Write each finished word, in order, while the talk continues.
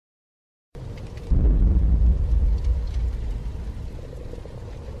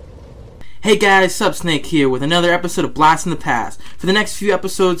Hey guys, Sup Snake here with another episode of Blast in the Past. For the next few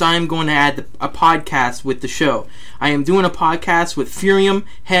episodes, I am going to add a podcast with the show. I am doing a podcast with Furium,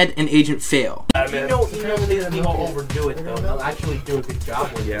 Head, and Agent Fail. You won't overdo it though. They'll actually do a good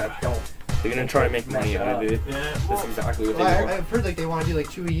job with it. Don't. They're gonna try to make money out of it. Yeah, That's exactly what they want. I've heard like they want to do like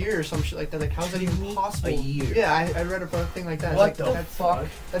 2 a year or some shit like that. Like, how's that even possible? A year? Yeah, I read about a thing like that. What like, the fuck?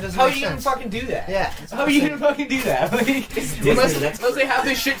 That doesn't How make you even sense. fucking do that? Yeah. How you even fucking do that? Unless they have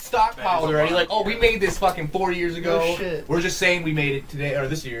this shit stockpiled already. Like, oh, we made this fucking 4 years ago. No shit. We're just saying we made it today or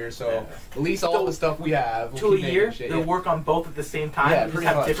this year. So at least all the stuff we have. To a year, they'll work on both at the same time. Yeah, Just pretty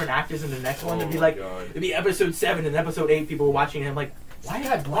have much. different actors in the next one. Oh It'd be my like, God. it'd be episode 7 and episode 8. People were watching it. I'm like, Why is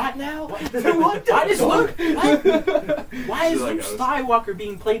that black now? what? Why does Luke? Why is Like Luke I was- Skywalker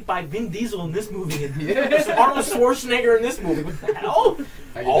being played by Vin Diesel in this movie? And Yeah. there's Arnold Schwarzenegger in this movie. What the hell?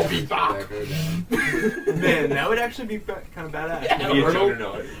 I'll be back. Man, that would actually be kind of badass. Yeah. Be a Arnold-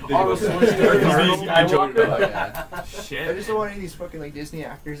 juggernaut. Arnold Schwarzenegger, Arnold Skywalker. I Shit. just don't want any of these fucking like Disney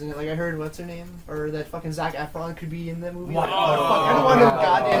actors in it. Like I heard, what's her name, or that fucking Zac Efron could be in that movie. What? Like, oh, fuck, I don't want no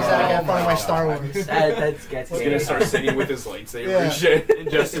goddamn Zac Oh Efron in my my Star God. Wars. That's He's gonna start singing with his lightsaber and shit.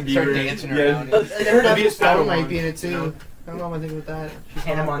 And Justin Start Bieber. dancing Yeah. around. I heard That'd be a Emma Stone Padawan, might be in it too. you know? I don't know what I'm thinking with that. She's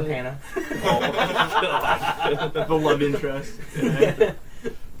Hannah hot, but- Montana. The love interest.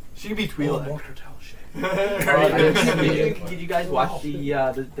 She could be Twi'lek. Did you guys watch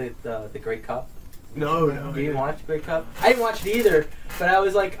the Great Cup? No. You didn't watch Great Cup? I didn't watch it either, but I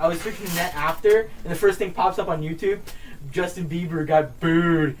was searching the net after, and the first thing pops up on YouTube. Justin Bieber got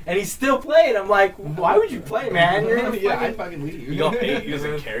booed, and he's still playing. I'm like, why would you play, man? You're gonna Yeah, I'd fucking... fucking leave. He got paid. He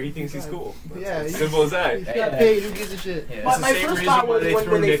doesn't care. He thinks he's cool. Yeah, Simple as that. He got paid. Who gives a shit? Yeah. But my first thought was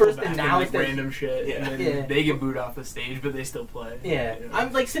when they first announced that. random shit, Yeah. and then Yeah. they get booed off the stage, but they still play. Yeah, You know?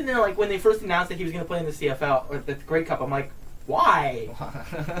 I'm like sitting there like when they first announced that he was gonna play in the CFL or the Great Cup. I'm like, why?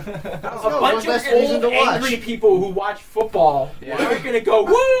 A bunch less of reason old, to watch. angry people who watch football aren't gonna go,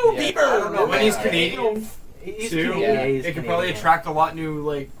 woo, Yeah. Bieber! I don't know, when he's Canadian, He's too. Canadian. Yeah, he's It could Canadian, probably yeah. attract a lot new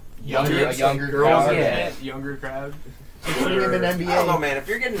like Younger girls, crowd. Yeah. younger crowd. Putting him in NBA. I don't know, man. If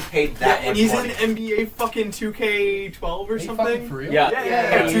you're getting paid Yeah, that and much he's money, in NBA fucking 2K12 or Are you something. fucking for real? Yeah. Yeah,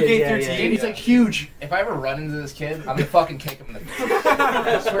 Yeah, 2K13. yeah. He's like huge. If I ever run into this kid, I'm gonna fucking kick him in the face.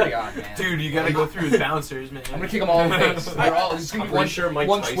 I swear to God, man. Dude, you gotta go through his bouncers, man. I'm gonna kick them all in the face. They're all just gonna I'm be one pretty sure Mike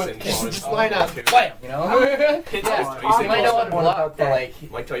one Tyson swift kick. taught him Just how to line up. block. Blam, you know? Hit Yeah. that. He might know how to block, but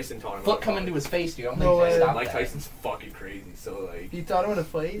like, Mike Tyson taught him. foot how to come block. into his face, dude. I don't No think he's way. gonna stop Mike that. Tyson's fucking crazy. So like, You taught him to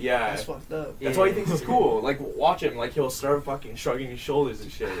fight? Yeah. That's fucked up. that's why he thinks it's cool. Like, watch him. Like, he'll start fucking shrugging his shoulders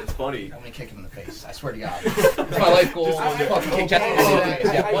and shit. It's funny. I'm gonna kick him in the face. I swear to God. It's my life goal. I'm gonna fucking kick Justin in the face.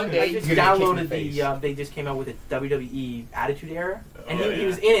 Yeah, one day I you're just gonna kick him in downloaded the face. they just came out with a WWE Attitude Era, and Oh, he yeah.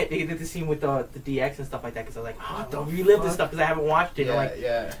 was in it. They did the scene with the DX and stuff like that because I was like, oh, don't relive this stuff because I haven't watched it. Yeah,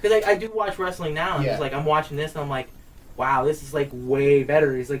 yeah. Because I do watch wrestling now, and Yeah. it's like I'm watching this and I'm like, wow, this is like way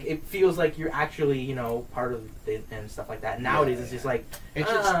better. It's like it feels like you're actually part of it and stuff like that. Nowadays it's just like It's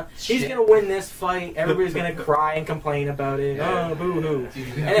just he's shit. gonna win this fight. Everybody's gonna cry and complain about it. Yeah. Oh, boo hoo. Dude,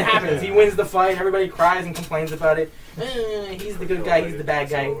 And it happens. He wins the fight. Everybody cries and complains about it. He's the good guy. He's the bad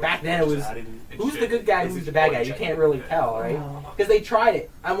guy. Back then it was who's the good guy, who's the bad guy. You can't really tell, right? Because they tried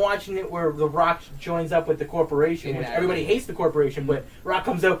it. I'm watching it where The Rock joins up with the corporation, which everybody hates the corporation, but Rock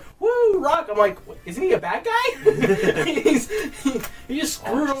comes out, woo, Rock. I'm like, isn't he a bad guy? he just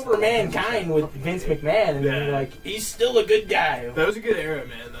screwed over mankind with Vince McMahon, and then like he's still a good guy. That was a good era,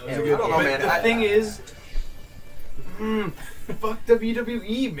 man. That was Yeah, a good I don't know, era. man. The thing is, fuck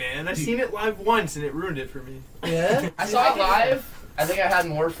WWE, man. I seen it live once and it ruined it for me. Yeah. I saw it live. I think I had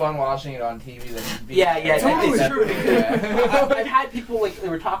more fun watching it on TV than being Yeah, yeah, Totally it's true. Yeah. I've had people like they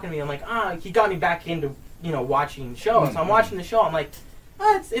were talking to me. I'm like, he got me back into watching shows. So I'm watching the show. I'm like,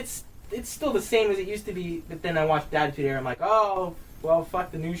 it's still the same as it used to be. But then I watched Attitude Era. I'm like, oh, well,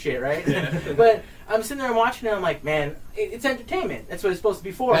 fuck the new shit, right? Yeah. But I'm sitting there and watching it. I'm like, man, it's entertainment. That's what it's supposed to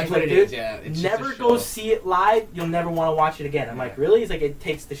be for. That's He's what like, it dude, is, yeah. It's just never a go show. see it live. You'll never want to watch it again. I'm like, really? He's like, it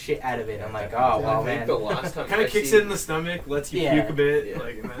takes the shit out of it. I'm like, oh, well, I think man. the last time Kind I of kicks seen- it in the stomach, lets you Yeah. puke a bit. Yeah.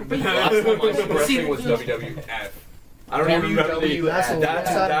 Like, and then, But The last time I seen See, wrestling was WWF. I don't even remember the WWF. that's I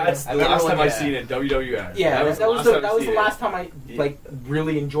the last remember time I that. seen it. WWF. Yeah, that was time the last time I like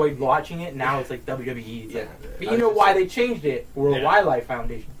really enjoyed watching it. Now it's like WWE. It's like, but you know why they changed it? World Wildlife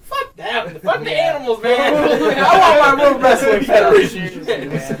Foundation. Fuck them. Fuck the animals, man. I want my World Wrestling Federation.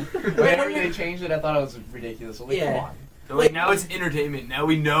 Whenever they changed it, I thought it was ridiculous. I was like, Yeah. come on. They're like, now it's entertainment. Now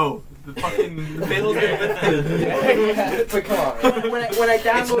we know. The fucking veil's been lifted. Yeah. But come on, man. When I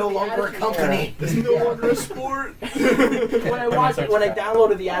downloaded it's no the longer a Attitude company. It's no longer a sport. Era, when I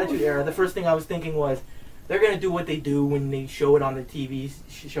downloaded the Attitude Era, the first thing I was thinking was, they're gonna do what they do when they show it on the TV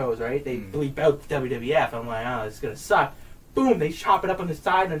shows, right? They bleep out the WWF. I'm like, oh, it's gonna suck. Boom, they chop it up on the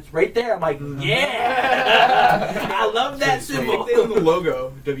side and it's right there. I'm like, yeah! I love that symbol. They own the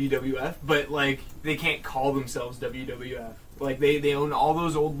logo, WWF, but, like, they can't call themselves WWF. Like, they own all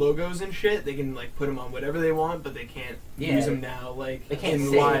those old logos and shit. They can, like, put them on whatever they want, but they can't use them now, like, they can't in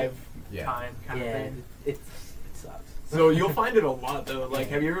say live Yeah. time kind of thing. It sucks. So you'll find it a lot, though. Like,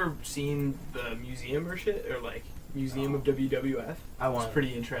 have you ever seen the museum or shit? Or, like, Museum of WWF? I want. It's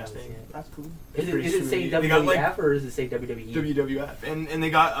pretty interesting. That's cool. Is pretty it say sweet. They WWF got, like, or does it say WWE? WWF. And they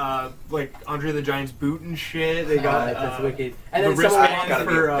got, like, Andre the Giant's boot and shit. They got, that's wicked. And the then someone wristbands gotta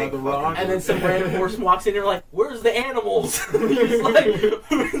be for a big the fucking Rock. and then some random person walks in and you're like, where's the animals? He's like,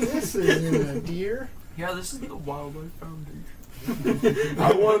 This is a deer. Yeah, this is the Wildlife Foundation.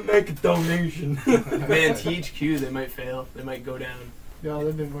 I want to make a donation. Man, THQ, they might fail. They might go down. No,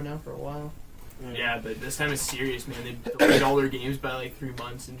 they've been going out for a while. Yeah, but this time it's serious, man. They delayed all their games by like 3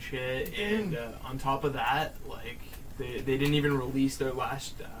 months and shit. And on top of that, like, they didn't even release their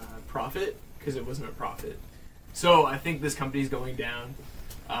last profit because it wasn't a profit. So I think this company's going down.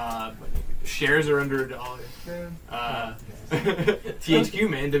 Shares are under $1. THQ,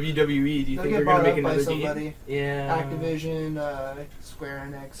 man, WWE. Do you They'll think get they're bought gonna make up by another somebody. game? Yeah. Activision, Square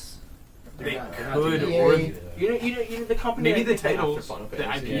Enix. They Yeah. could, EA. or You know the company. maybe that the did- titles, Final the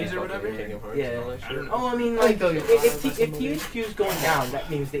Fantasy, IPs or whatever. Kingdom Hearts Yeah. and all that I shit. don't know. Oh, I mean, I like, think they'll get if bought up by somebody. THQ is going down, that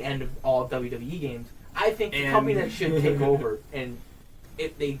means the end of all WWE games. I think the And- company that should take over, and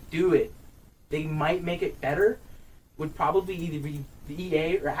if they do it, they might make it better, would probably either be the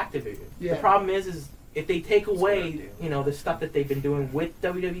EA or Activision. Yeah. The problem is if they take away, idea. you know, the stuff that they've been doing with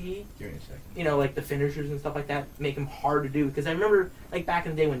WWE, Give me a second. you know, like the finishers and stuff like that, make them hard to do. Because I remember, like, back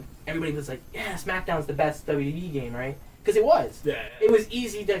in the day when everybody was like, yeah, SmackDown's the best WWE game, right? Because it was. Yeah. It was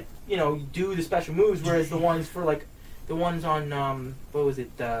easy to, you know, do the special moves, whereas the ones for, like, the ones on, what was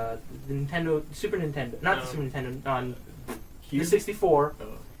it, the Nintendo, Super Nintendo, not the Super Nintendo, on the 64, Oh.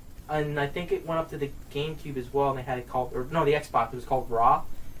 and I think it went up to the GameCube as well, and they had it called, or no, the Xbox, it was called Raw.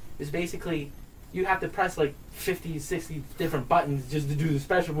 It's basically, you have to press like 50, 60 different buttons just to do the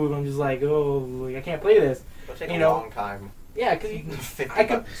special move. I'm just like, oh, like, I can't play this. It'll take You a know, long time. Yeah, because you, 50 I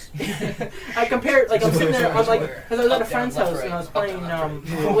can, buttons. I compared, like, I'm sitting there, I was like, Square. because I was at a Up, down, friend's left, house right. and I was Up, playing, down,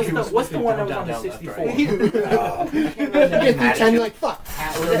 left, right. what's the one that was Down, on the down, left, 64? right. You get through 10, you're like, fuck.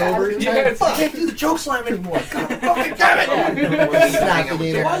 Run over. Yeah, Fuck. I can't do the choke slam anymore. God fucking damn Yeah. it! Snap the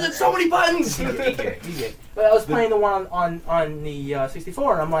meter. Why is it so many buttons? DJ. But I was playing the one on the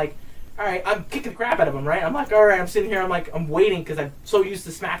 64, and I'm like, all right, I'm kicking the crap out of him, right? I'm like, all right, I'm sitting here, I'm like, I'm waiting because I'm so used to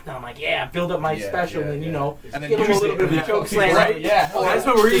SmackDown. I'm like, yeah, build up my Yeah, special, yeah, and you yeah. know, And then give him you a little say- bit of a choke slam, Right, yeah. That's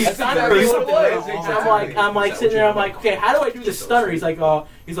what we're used That's to. exactly what it was. Exactly. I'm like sitting there, I'm like, okay, how do I do the stunner? He's like,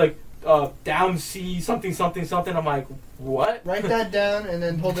 down C something something something. I'm like, what? Write that down and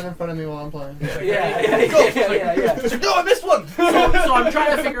then hold it in front of me while I'm playing. Yeah. No, I missed one! So I'm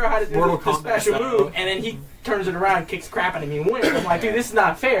trying to figure out how to do Mortal the Kombat special style. move, and then he turns it around, kicks crap out of me, and wins. I'm like, dude, this is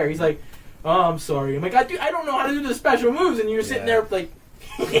not fair. He's like, oh, I'm sorry. I'm like, I don't know how to do the special moves, and you're sitting there like,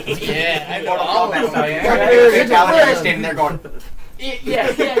 Yeah, I know all that stuff. Yeah. You're standing there going,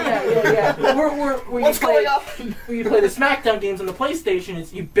 yeah. Where what's going on? When you play the SmackDown games on the PlayStation,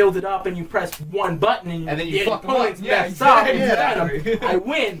 it's you build it up and you press one button and, And then you the fuck 'em opponent's up. Yeah, messed up. exactly. And I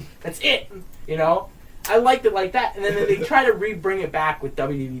win. That's it. You know. I liked it like that, and then they try to re-bring it back with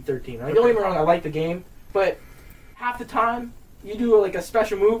WWE 13. Like, don't get me wrong, I like the game, but half the time you do like a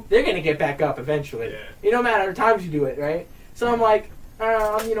special move, they're gonna get back up eventually. Yeah. You no matter how times you do it, right? So I'm like,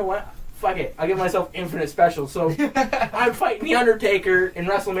 you know what? Fuck it. I'll give myself infinite specials. So I'm fighting The Undertaker in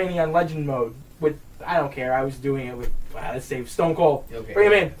WrestleMania on Legend mode. With I don't care. I was doing it with let's say Stone Cold. Okay. Bring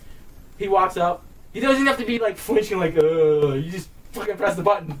him in. He walks up. He doesn't have to be like flinching like you just fucking press the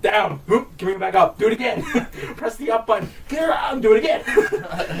button down. Whoop, bring him back up. Do it again. Press the up button. Get around. Do it again.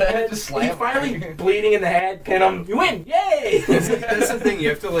 And Just he slam. finally bleeding in the head. Pin him. You win. Yay. That's the thing. You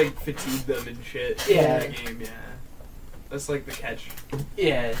have to like fatigue them and shit. Yeah. In the game, yeah. That's like the catch.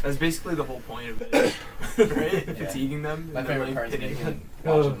 Yeah. That's basically the whole point of it, right? Yeah. Fatiguing them. My and then, favorite like, part is hitting them.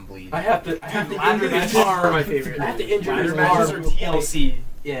 watching them bleed. I have to Ladder injure his matches are arm. my favorite. I have to injure Ladder his matches arm. are TLC.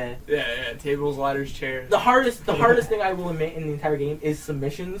 Yeah. Yeah. Tables, ladders, chairs. The hardest thing I will admit in the entire game is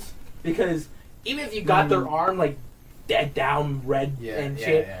submissions, because even if you got their arm like dead down red and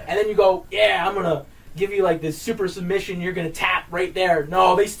shit, and then you go, yeah, I'm gonna give you like this super submission, you're gonna tap right there.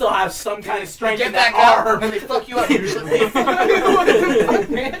 No, they still have some kind of strength in that arm. and they fuck you up usually.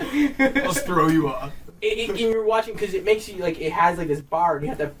 They'll throw you off. And you're watching because it makes you like it has like this bar, and you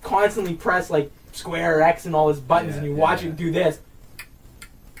have to constantly press like square or X and all these buttons, Yeah, and you yeah, watch yeah. it do this.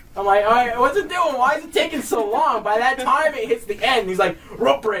 I'm like, all right, what's it doing? Why is it taking so long? By that time, it hits the end. He's like,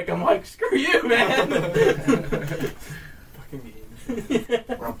 rope break. I'm like, screw you, man. Fucking game.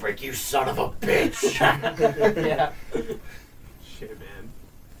 Rope break, you son of a bitch. Yeah. Shit, man.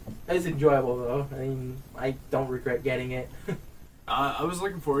 It's enjoyable, though. I mean, I don't regret getting it. I was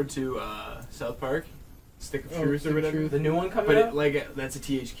looking forward to South Park, Stick of Truth or whatever. The new one coming But out? that's a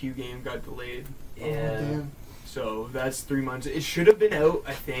THQ game, got delayed. Yeah. Damn. So that's 3 months. It should have been out,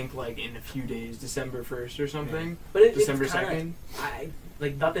 I think, like in a few days, December 1st or something. But December it's kinda, 2nd. I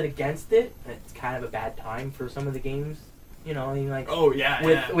like nothing against it. It's kind of a bad time for some of the games. You know, I mean, like Oh yeah,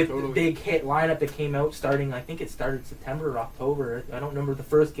 with totally. the big hit lineup that came out starting. I think it started September or October. I don't remember the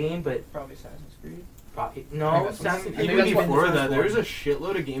first game, but Probably Assassin's Creed. probably, I no. think that's Assassin's what- Creed Even was the before first that, there was one. a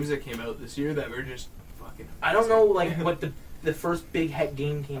shitload of games that came out this year that were just fucking. I don't know, like what the first big hit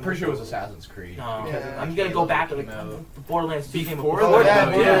game came. I'm pretty sure it was out. Assassin's Creed. No, because Yeah. I'm gonna go back to like came out. Borderlands 2 came out Before before that,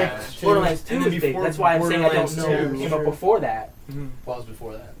 that. yeah. Borderlands 2 And was then big. before That's why I'm saying I don't Borderlands know 2, what came out sure. before that. Mhm. What was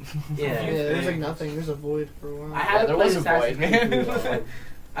before that? Yeah. Yeah, there's like Thing. nothing. There's a void for a while. I haven't there played was a Assassin's void, Creed 3, man. though. Like,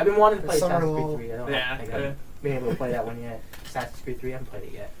 I've been wanting to play Summer Assassin's lull. Creed 3. I don't Yeah, think I've been able to play that one yet. Assassin's Creed 3, I haven't played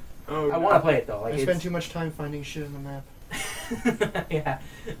it yet. Oh, I want to play it though. Like I it's, spend too much time finding shit on the map. yeah.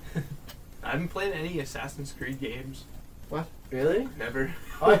 I haven't played any Assassin's Creed games. Really? Never.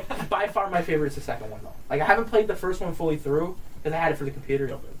 Oh, by far my favorite is the second one though. Like I haven't played the first one fully through because I had it for the computer.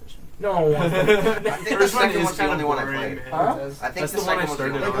 No, I think the First one second is one's the only one I boring, played. man. Huh? It does. I think That's the the one I second one's the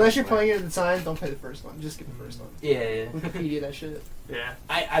started only on. Like, one unless I you're played. playing it at the time, don't play the first one. Just skip the first one. Yeah. Wikipedia that shit. Yeah.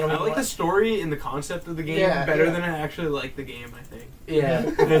 I don't I even like the story and the concept of the game Yeah, better yeah. than I actually like the game, I think. Yeah.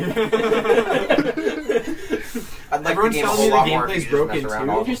 I'd like Everyone's the game a telling whole me the lot more gameplay's if you just mess broken, around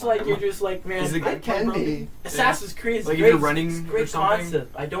too. all you're the just like time. man. Is the It can be. Assassin's Creed is Like, if great. you're running it's a or great something?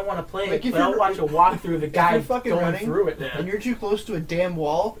 concept. I don't want to play Like, it, if but I'll you're- watch a walkthrough of the guy you're fucking going running, through it. Yeah. And you're too close to a damn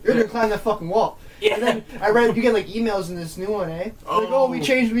wall, you're gonna climb that fucking wall. Yeah. And then I read you get like emails in this new one, eh? Like, oh, we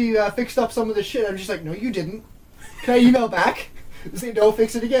fixed up some of the shit. I'm just like, no, you didn't. Can I email back? Say, don't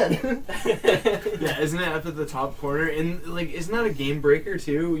fix it again. Yeah, isn't it up at the top corner? And like, isn't that a game breaker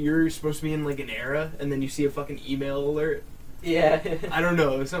too? You're supposed to be in like an era, and then you see a fucking email alert. Yeah. I don't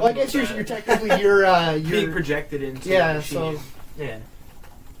know. Something Well, I guess about you're that. technically being you're projected into yeah. the machine. So Yeah.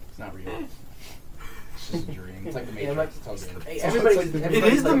 It's not real. It's just a dream. It's like the Yeah, Matrix. like- It's all good. Hey, It's everybody's, like the- It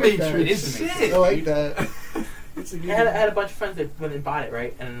everybody's is the like- Matrix. It is the Matrix. Shit. I like that. It's a I good had a bunch of friends that went and bought it,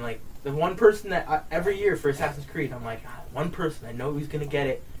 right? And like the one person that every year for Assassin's Creed, I'm like, one person I know who's gonna get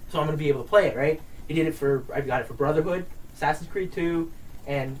it, so I'm gonna be able to play it, right? He did it for I got it for Brotherhood, Assassin's Creed 2,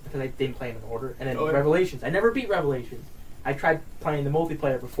 and because I didn't play them in order, and then Oh, yeah. Revelations. I never beat Revelations. I tried playing the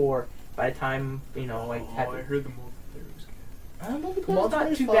multiplayer before. By the time I had Oh, I heard the multiplayer was good. multiplayer's not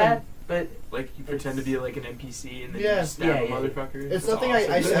Multiplayer's too fun. bad, but Like you pretend to be like an NPC and then Yeah. you stab Yeah, a yeah. motherfucker. It's That's nothing I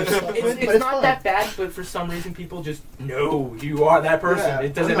awesome. stuck with, it's, but it's it's not fun. that bad. But for some reason, people just know you are that person. Yeah,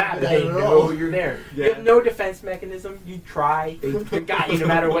 It doesn't I'm not matter. good They at it at know all. you're there. Yeah. You have no defense mechanism. You try, they got you no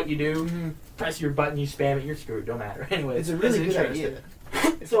matter what you do. Press your button, you spam it, you're screwed. Don't matter. Anyways, It's a really That's good interesting.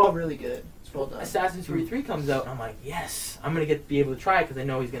 idea. It's So- all really good. It's well done. Assassin's Creed 3 comes out, and I'm like, yes, I'm gonna be able to try it because I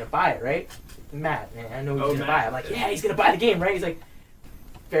know he's gonna buy it, right? Matt, man, I know he's Oh, gonna Matt. buy it. I'm like, yeah, he's gonna buy the game, right? He's like,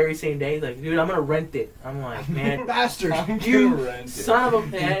 very same day, he's like, dude, I'm gonna rent it. I'm like, man, Bastard. you son of a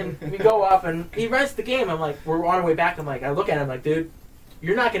man. We go up and he rents the game. I'm like, we're on our way back. I'm like, I look at him like, dude,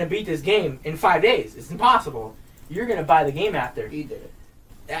 you're not gonna beat this game in 5 days. It's impossible. You're gonna buy the game after. He did it.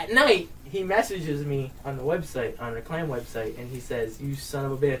 At night, he messages me on the website, on the clan website, and he says, "You son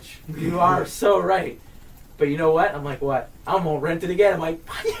of a bitch, you are so right." But you know what? I'm like, what? I'm gonna rent it again. I'm like,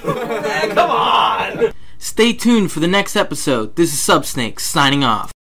 man, come on. Stay tuned for the next episode. This is Subsnake signing off.